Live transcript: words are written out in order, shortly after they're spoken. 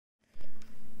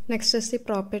Next is the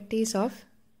properties of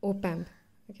opamp.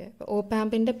 Okay,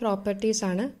 opamp properties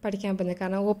ആണ് പഠിക്കാൻ പോകുന്നത്.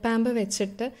 കാരണം opamp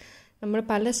വെച്ചിട്ട് നമ്മൾ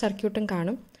പല സർക്യൂട്ടും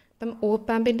കാണും. അപ്പം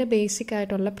opamp ബേസിക്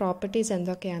ആയിട്ടുള്ള പ്രോപ്പർട്ടീസ്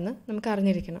എന്തൊക്കെയാണെന്ന് നമുക്ക്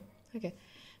അറിഞ്ഞിരിക്കണം. ഓക്കെ,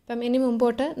 അപ്പം ഇനി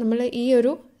മുമ്പോട്ട് നമ്മൾ ഈ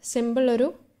ഒരു സിമ്പിൾ ഒരു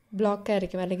ബ്ലോക്ക്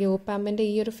ആയിരിക്കും, അല്ലെങ്കിൽ opamp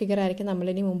ഈ ഒരു ഫിഗർ ആയിരിക്കും നമ്മൾ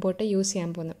ഇനി മുമ്പോട്ട് യൂസ് ചെയ്യാൻ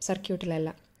പോകുന്നത്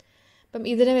സർക്യൂട്ടിലെല്ലാം. അപ്പം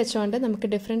ഇതിനെ വെച്ചുകൊണ്ട് നമുക്ക്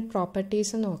ഡിഫറെൻറ്റ്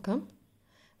പ്രോപ്പർട്ടീസ് നോക്കാം.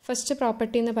 ഫസ്റ്റ്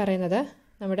പ്രോപ്പർട്ടി എന്ന് പറയുന്നത്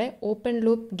നമ്മുടെ open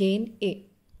loop gain A.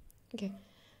 Okay,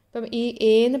 അപ്പം ഈ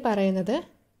എ എന്ന് പറയുന്നത്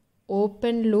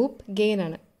ഓപ്പൺ ലൂപ്പ് ഗെയിൻ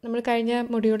ആണ്, നമ്മൾ കഴിഞ്ഞ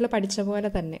മൊഡ്യൂളിൽ പഠിച്ച പോലെ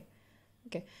തന്നെ.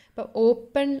 ഓക്കെ, അപ്പം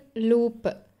ഓപ്പൺ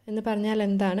ലൂപ്പ് എന്ന് പറഞ്ഞാൽ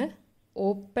എന്താണ്?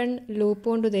 ഓപ്പൺ ലൂപ്പ്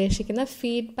കൊണ്ട് ഉദ്ദേശിക്കുന്ന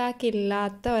ഫീഡ്ബാക്ക്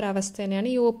ഇല്ലാത്ത ഒരവസ്ഥ തന്നെയാണ്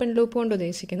ഈ ഓപ്പൺ ലൂപ്പ് കൊണ്ട്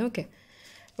ഉദ്ദേശിക്കുന്നത്. ഓക്കെ,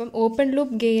 അപ്പം ഓപ്പൺ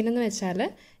ലൂപ്പ് ഗെയിൻ എന്ന് വെച്ചാൽ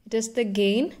it is the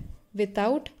gain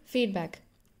without feedback.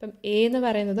 അപ്പം എ എന്ന്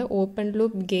പറയുന്നത് ഓപ്പൺ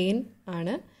ലൂപ്പ് ഗെയിൻ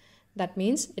ആണ്. That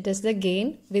means it is the gain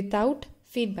without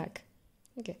feedback.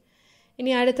 Okay,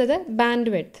 ഇനി അടുത്തത് ബാൻഡ്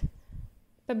വിഡ്ത്ത്.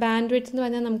 ഇപ്പോൾ ബാൻഡ് വിഡ്ത്ത് എന്ന്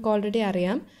പറഞ്ഞാൽ നമുക്ക് ഓൾറെഡി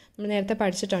അറിയാം, നമ്മൾ നേരത്തെ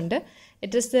പഠിച്ചിട്ടുണ്ട്.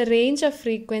 It is the range of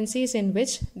frequencies in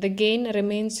which the gain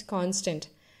remains constant.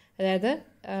 അതായത്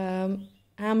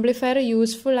ആംപ്ലിഫയർ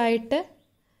യൂസ്ഫുള്ളായിട്ട്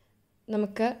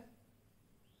നമുക്ക്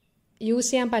യൂസ്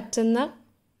ചെയ്യാൻ പറ്റുന്ന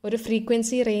ഒരു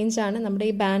ഫ്രീക്വൻസി റേഞ്ചാണ് നമ്മുടെ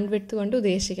ഈ ബാൻഡ് വിഡ്ത്ത് കൊണ്ട്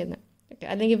ഉദ്ദേശിക്കുന്നത്. ഓക്കെ,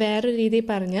 അല്ലെങ്കിൽ വേറൊരു രീതിയിൽ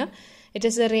പറഞ്ഞാൽ it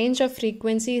is the range of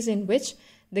frequencies in which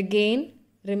the gain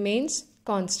remains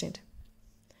constant.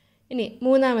 ഇനി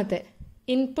മൂന്നാമത്തെ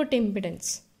input impedance.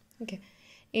 Okay,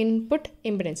 input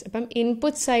impedance. അപ്പം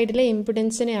ഇൻപുട്ട് സൈഡിലെ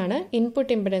ഇമ്പിഡൻസിനെയാണ്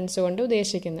ഇൻപുട്ട് ഇമ്പിഡൻസ് കൊണ്ട്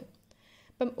ഉദ്ദേശിക്കുന്നത്.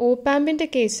 അപ്പം ഓപ്പാമ്പിൻ്റെ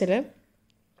കേസിൽ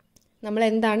നമ്മൾ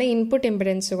എന്താണ് ഇൻപുട്ട്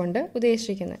ഇമ്പിഡൻസ് കൊണ്ട്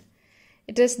ഉദ്ദേശിക്കുന്നത്?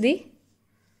 It is the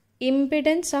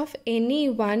impedance of any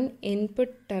one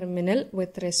input terminal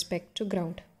with respect to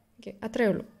ground. Okay, അത്രയേ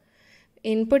ഉള്ളൂ.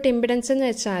 ഇൻപുട്ട് ഇമ്പിഡൻസ് എന്ന്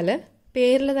വെച്ചാൽ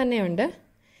പേരിൽ തന്നെയുണ്ട്,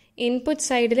 ഇൻപുട്ട്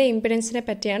സൈഡിലെ ഇമ്പിഡൻസിനെ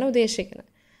പറ്റിയാണ് ഉദ്ദേശിക്കുന്നത്.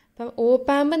 അപ്പം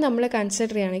ഓപ്പാമ്പ് നമ്മൾ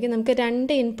കൺസിഡർ ചെയ്യുകയാണെങ്കിൽ നമുക്ക്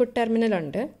രണ്ട് ഇൻപുട്ട് ടെർമിനൽ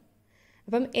ഉണ്ട്.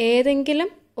 അപ്പം ഏതെങ്കിലും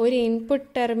ഒരു input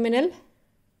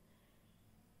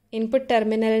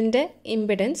ടെർമിനലിൻ്റെ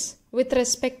impedance with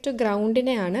respect to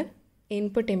ഗ്രൗണ്ടിനെയാണ്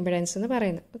input impedance എന്ന്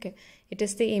പറയുന്നത്. Okay, it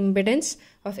is the impedance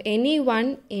of any one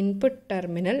input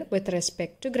terminal with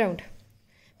respect to ground.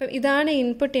 അപ്പം ഇതാണ്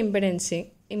ഇൻപുട്ട്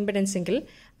ഇമ്പിഡൻസെങ്കിൽ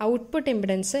ഔട്ട്പുട്ട്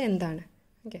ഇമ്പിഡൻസ് എന്താണ്?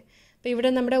 ഓക്കെ, അപ്പോൾ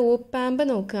ഇവിടെ നമ്മുടെ ഓപ്പാമ്പ്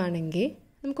നോക്കുകയാണെങ്കിൽ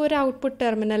നമുക്ക് ഒരു ഔട്ട്പുട്ട്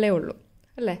ടെർമിനലേ ഉള്ളൂ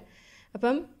അല്ലേ.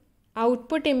 അപ്പം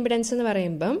ഔട്ട്പുട്ട് ഇമ്പിഡൻസ് എന്ന്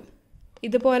പറയുമ്പം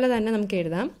ഇതുപോലെ തന്നെ നമുക്ക്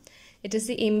എഴുതാം, it is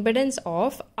the impedance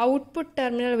of output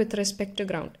terminal with respect to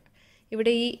ground.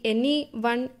 ഇവിടെ ഈ എനി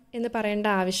വൺ എന്ന് പറയേണ്ട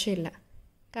ആവശ്യമില്ല.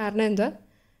 കാരണം എന്താ,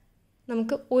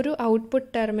 നമുക്ക് ഒരു ഔട്ട്പുട്ട്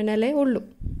ടെർമിനലേ ഉള്ളൂ.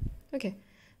 ഓക്കെ,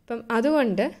 അപ്പം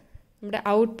അതുകൊണ്ട് നമ്മുടെ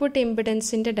ഔട്ട്പുട്ട്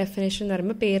ഇമ്പിഡൻസിൻ്റെ ഡെഫിനേഷൻ എന്ന്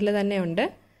പറയുമ്പോൾ പേരിൽ തന്നെ ഉണ്ട്,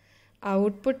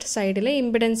 ഔട്ട്പുട്ട് സൈഡിലെ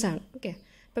ഇമ്പിഡൻസ് ആണ്. ഓക്കെ,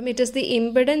 അപ്പം it is the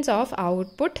impedance of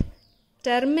output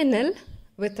terminal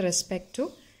with respect to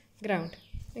ground.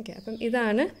 Okay, അപ്പം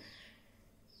ഇതാണ്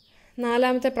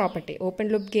നാലാമത്തെ പ്രോപ്പർട്ടി. ഓപ്പൺ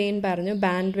ലൂപ്പ് ഗെയിൻ പറഞ്ഞു,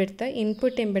 band width,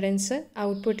 input impedance,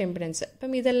 output impedance.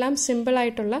 അപ്പം ഇതെല്ലാം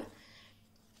സിമ്പിളായിട്ടുള്ള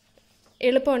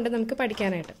എളുപ്പമുണ്ട് നമുക്ക്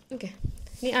പഠിക്കാനായിട്ട്. ഓക്കെ,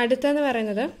 ഇനി അടുത്തെന്ന്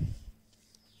പറയുന്നത്,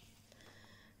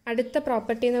 അടുത്ത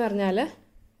പ്രോപ്പർട്ടി എന്ന് പറഞ്ഞാൽ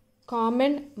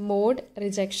കോമൺ മോഡ്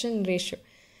റിജക്ഷൻ റേഷ്യോ.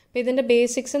 അപ്പോൾ ഇതിൻ്റെ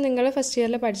ബേസിക്സ് നിങ്ങൾ ഫസ്റ്റ്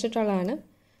ഇയറിൽ പഠിച്ചിട്ടുള്ളതാണ്.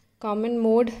 Common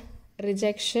mode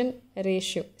rejection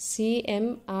ratio,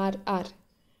 CMRR.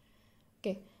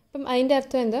 Okay, അപ്പം അതിൻ്റെ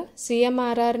അർത്ഥം എന്താ?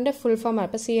 CMRRൻ്റെ ഫുൾ ഫോം ആണ്.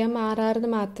 അപ്പോൾ CMRR എന്ന്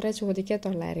മാത്രമേ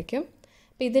ചോദിക്കത്തുള്ളായിരിക്കും.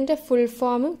 അപ്പോൾ ഇതിൻ്റെ ഫുൾ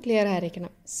ഫോം ക്ലിയർ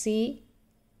ആയിരിക്കണം.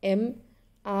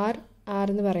 CMRR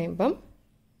എന്ന് പറയുമ്പം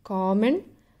common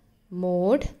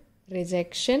mode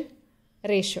rejection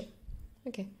ratio.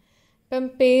 Okay, ഇപ്പം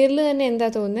പേരിൽ തന്നെ എന്താ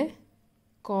തോന്നുന്നത്?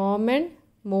 Common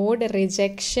mode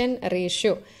rejection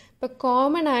ratio. ഇപ്പോൾ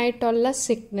കോമൺ ആയിട്ടുള്ള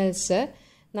സിഗ്നൽസ്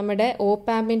നമ്മുടെ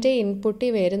ഓപ്പാമ്പിൻ്റെ ഇൻപുട്ടിൽ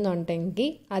വരുന്നുണ്ടെങ്കിൽ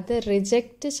അത്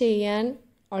റിജക്റ്റ് ചെയ്യാൻ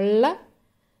ഉള്ള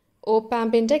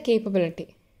ഓപ്പാമ്പിൻ്റെ കേപ്പബിലിറ്റി.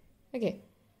 ഓക്കെ,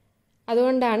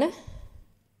 അതുകൊണ്ടാണ്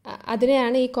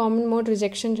അതിനെയാണ് ഈ കോമൺ മോഡ്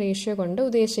റിജക്ഷൻ റേഷ്യോ കൊണ്ട്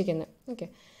ഉദ്ദേശിക്കുന്നത്. ഓക്കെ,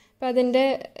 അപ്പോൾ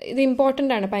ഇത്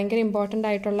ഇമ്പോർട്ടൻ്റ് ആണ്, ഭയങ്കര ഇമ്പോർട്ടൻ്റ്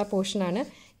ആയിട്ടുള്ള പോർഷനാണ്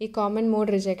ഈ കോമൺ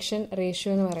മോഡ് റിജക്ഷൻ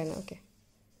റേഷ്യോ എന്ന് പറയുന്നത്. ഓക്കെ,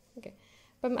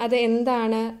 അപ്പം അത്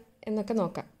എന്താണ് എന്നൊക്കെ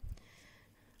നോക്കാം.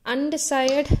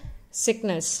 അൺഡിസൈർഡ്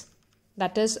signals,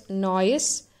 that is noise,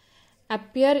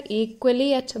 appear equally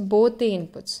at both the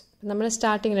inputs. നമ്മൾ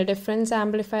സ്റ്റാർട്ടിങ്ങിൽ ഡിഫറൻസ്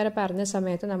ആംപ്ലിഫയർ പറഞ്ഞ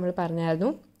സമയത്ത് നമ്മൾ പറഞ്ഞായിരുന്നു,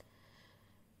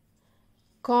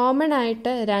 കോമൺ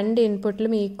ആയിട്ട് രണ്ട്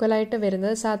ഇൻപുട്ടിലും ഈക്വലായിട്ട്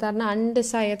വരുന്നത് സാധാരണ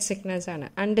അൺഡിസൈർഡ് സിഗ്നൽസ് ആണ്.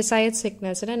 അൺഡിസൈർഡ്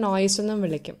സിഗ്നൽസിനെ നോയ്സ് എന്നും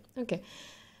വിളിക്കും. ഓക്കെ,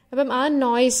 അപ്പം ആ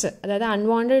നോയ്സ്, അതായത്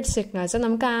അൺവാണ്ടഡ് സിഗ്നൽസ്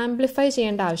നമുക്ക് ആംപ്ലിഫൈ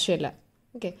ചെയ്യേണ്ട ആവശ്യമില്ല.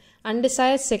 Okay,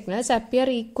 undesired signals appear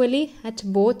equally at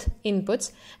both inputs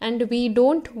and we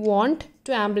don't want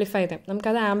to amplify them.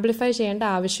 നമുക്കത് ആംപ്ലിഫൈ ചെയ്യേണ്ട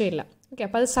ആവശ്യമില്ല. ഓക്കെ,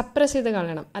 അപ്പോൾ അത് സപ്രസ് ചെയ്ത്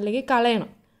കളയണം അല്ലെങ്കിൽ കളയണം.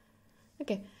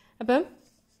 ഓക്കെ, അപ്പം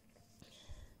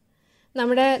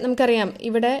നമുക്കറിയാം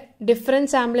ഇവിടെ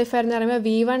ഡിഫറൻസ് ആംപ്ലിഫയർ എന്ന് പറയുമ്പോൾ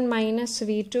V1 മൈനസ്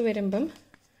V2 വരുമ്പം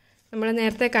നമ്മൾ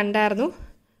നേരത്തെ കണ്ടായിരുന്നു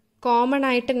കോമൺ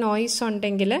ആയിട്ട് നോയ്സ്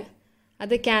ഉണ്ടെങ്കിൽ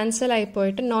അത് ക്യാൻസൽ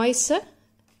ആയിപ്പോയിട്ട് നോയ്സ്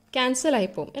ക്യാൻസൽ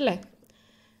ആയിപ്പോവും അല്ലേ,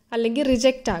 അല്ലെങ്കിൽ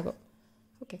റിജക്റ്റ് ആകും.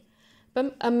 ഓക്കെ, അപ്പം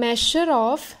A measure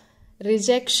of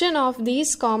rejection of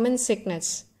these common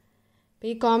signals,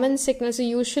 ഈ കോമൺ സിഗ്നൽസ്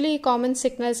യൂഷ്വലി ഈ കോമൺ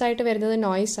സിഗ്നൽസ് ആയിട്ട് വരുന്നത്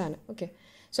നോയ്സ് ആണ്. Okay,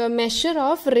 so measure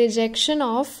of rejection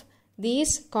of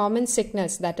these common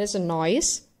signals, that is noise,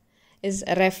 is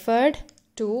referred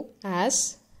to as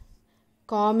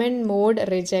common mode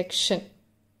rejection.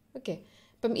 Okay,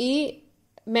 അപ്പം ഈ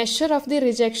measure of the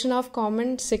rejection of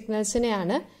common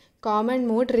signalsനെയാണ് common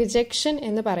mode rejection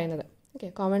എന്ന് പറയുന്നത്.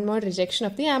 Okay, common mode rejection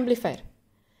of the amplifier.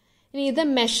 ഇനി ഇത്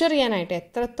measure ചെയ്യാനായിട്ട്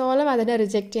എത്രത്തോളം അതിനെ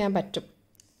reject ചെയ്യാൻ പറ്റും.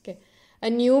 Okay,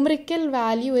 A numerical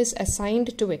value is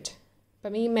assigned to it.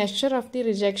 അപ്പം ഈ measure of the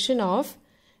rejection of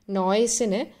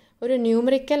നോയ്സിന് ഒരു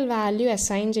ന്യൂമറിക്കൽ വാല്യൂ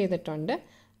അസൈൻ ചെയ്തിട്ടുണ്ട്.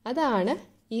 അതാണ്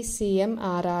ഈ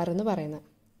CMRR എന്ന് പറയുന്നത്.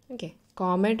 Okay,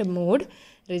 common mode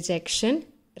rejection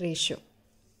ratio.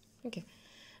 Okay,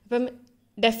 അപ്പം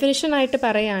ഡെഫിനിഷനായിട്ട്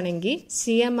പറയുകയാണെങ്കിൽ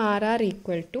CMRR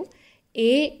ഈക്വൽ ടു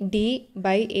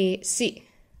AD/AC.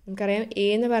 നമുക്കറിയാം A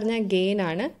എന്ന് പറഞ്ഞാൽ ഗെയിൻ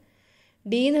ആണ്,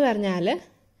 D എന്ന് പറഞ്ഞാൽ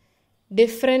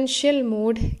ഡിഫറൻഷ്യൽ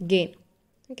മോഡ് ഗെയിൻ.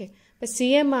 ഓക്കെ, അപ്പോൾ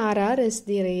CMRR is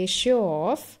the ratio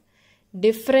of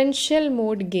differential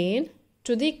mode gain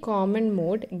to the common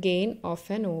mode gain of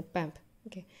an opamp.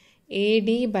 Okay,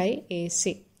 AD/AC.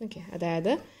 Okay,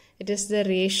 അതായത് it is the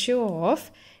ratio of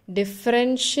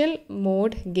differential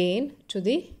mode gain to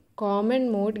the common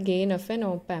mode gain of an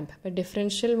opamp. അപ്പോൾ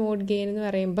differential mode gain എന്ന്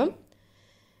പറയുമ്പം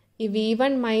ഈ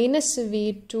V1 minus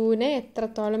V2നെ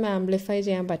എത്രത്തോളം amplify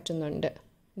ചെയ്യാൻ പറ്റുന്നുണ്ട്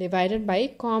divided by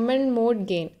common mode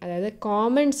gain, അതായത്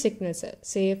common signals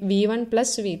say V1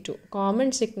 plus V2 common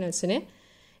സിഗ്നൽസിനെ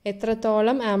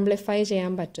എത്രത്തോളം amplify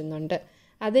ചെയ്യാൻ പറ്റുന്നുണ്ട്,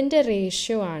 അതിൻ്റെ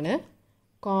റേഷ്യോ ആണ്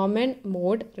common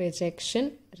mode rejection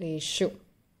ratio.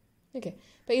 Okay,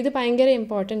 അപ്പോൾ ഇത് ഭയങ്കര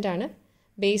ഇമ്പോർട്ടൻ്റ് ആണ്.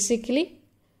 ബേസിക്കലി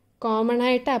കോമൺ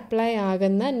ആയിട്ട് അപ്ലൈ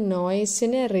ആകുന്ന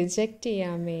നോയ്സിനെ റിജക്റ്റ്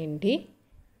ചെയ്യാൻ വേണ്ടി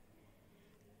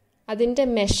അതിൻ്റെ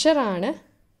മെഷറാണ്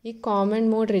ഈ കോമൺ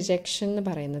മോഡ് റിജക്ഷൻ എന്ന്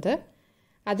പറയുന്നത്.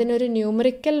 അതിനൊരു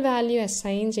ന്യൂമറിക്കൽ വാല്യൂ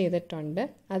അസൈൻ ചെയ്തിട്ടുണ്ട്,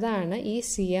 അതാണ് ഈ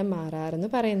CMRR എന്ന്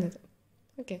പറയുന്നത്.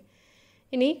 ഓക്കെ,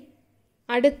 ഇനി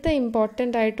അടുത്ത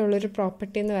ഇമ്പോർട്ടൻ്റ് ആയിട്ടുള്ളൊരു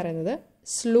പ്രോപ്പർട്ടി എന്ന് പറയുന്നത്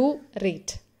സ്ലൂ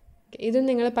റേറ്റ്. ഇതും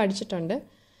നിങ്ങൾ പഠിച്ചിട്ടുണ്ട്.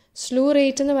 സ്ലൂ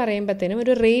റേറ്റ് എന്ന് പറയുമ്പോഴത്തേനും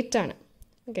ഒരു റേറ്റ് ആണ്.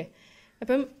 ഓക്കെ,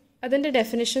 അപ്പം അതിൻ്റെ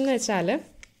ഡെഫിനിഷൻ എന്ന് വെച്ചാൽ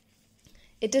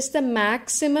it is the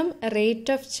maximum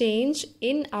rate of change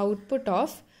in output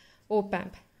of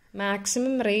opamp.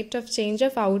 Maximum rate of change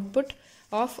of output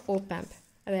of opamp,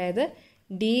 അതായത്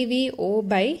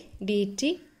dVO/dt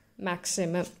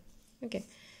മാക്സിമം. ഓക്കെ,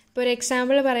 ഇപ്പോൾ ഒരു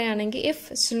എക്സാമ്പിൾ പറയുകയാണെങ്കിൽ if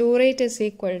slew rate is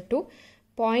equal to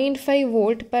 0.5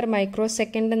 volt per micro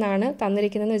second എന്നാണ്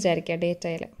തന്നിരിക്കുന്നതെന്ന് വിചാരിക്കുക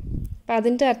ഡേറ്റയിൽ. അപ്പോൾ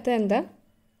അതിൻ്റെ അർത്ഥം എന്താ,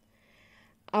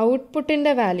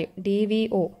 ഔട്ട്പുട്ടിൻ്റെ വാല്യൂ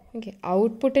dVO, ഓക്കെ,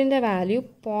 ഔട്ട്പുട്ടിൻ്റെ വാല്യൂ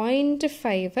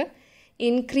 0.5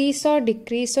 ഇൻക്രീസോ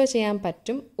ഡിക്രീസോ ചെയ്യാൻ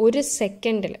പറ്റും ഒരു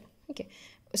സെക്കൻഡിൽ. ഓക്കെ,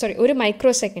 സോറി, ഒരു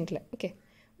മൈക്രോ സെക്കൻഡിൽ. ഓക്കെ,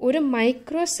 ഒരു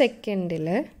മൈക്രോ സെക്കൻഡിൽ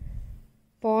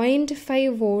 0.5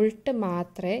 വോൾട്ട്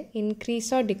മാത്രമേ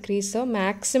ഇൻക്രീസോ ഡിക്രീസോ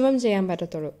മാക്സിമം ചെയ്യാൻ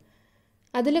പറ്റത്തുള്ളൂ.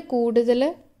 അതിൽ കൂടുതൽ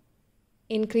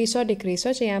ഇൻക്രീസോ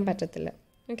ഡിക്രീസോ ചെയ്യാൻ പറ്റത്തില്ല.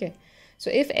 Okay, so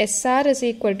if SR is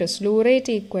equal to slew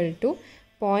rate equal to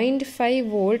 0.5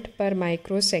 volt per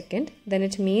micro second, then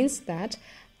it means that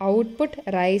output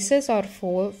rises or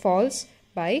falls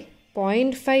by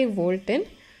 0.5 volt in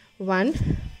 1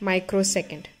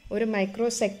 microsecond. ഒരു മൈക്രോ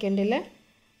സെക്കൻഡിൽ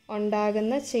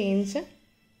ഉണ്ടാകുന്ന ചേഞ്ച്,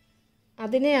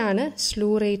 അതിനെയാണ് സ്ലൂ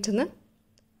റേറ്റ് എന്ന്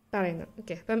പറയുന്നത്.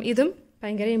 Okay, അപ്പം ഇതും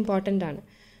ഭയങ്കര important ആണ്.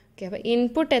 ഓക്കെ, അപ്പോൾ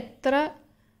ഇൻപുട്ട് എത്ര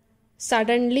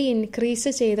സഡൻലി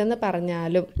ഇൻക്രീസ് ചെയ്തെന്ന്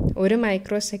പറഞ്ഞാലും, ഒരു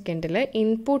മൈക്രോ സെക്കൻഡിൽ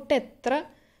ഇൻപുട്ട് എത്ര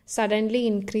സഡൻലി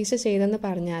ഇൻക്രീസ് ചെയ്തെന്ന്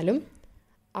പറഞ്ഞാലും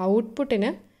ഔട്ട്പുട്ടിന്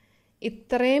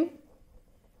ഇത്രയും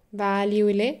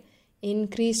വാല്യൂവിലെ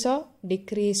ഇൻക്രീസോ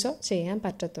ഡിക്രീസോ ചെയ്യാൻ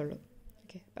പറ്റത്തുള്ളൂ.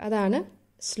 ഓക്കെ, അതാണ്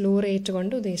സ്ലൂ റേറ്റ്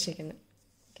കൊണ്ട് ഉദ്ദേശിക്കുന്നത്.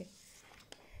 ഓക്കെ,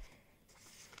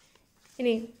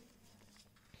 ഇനി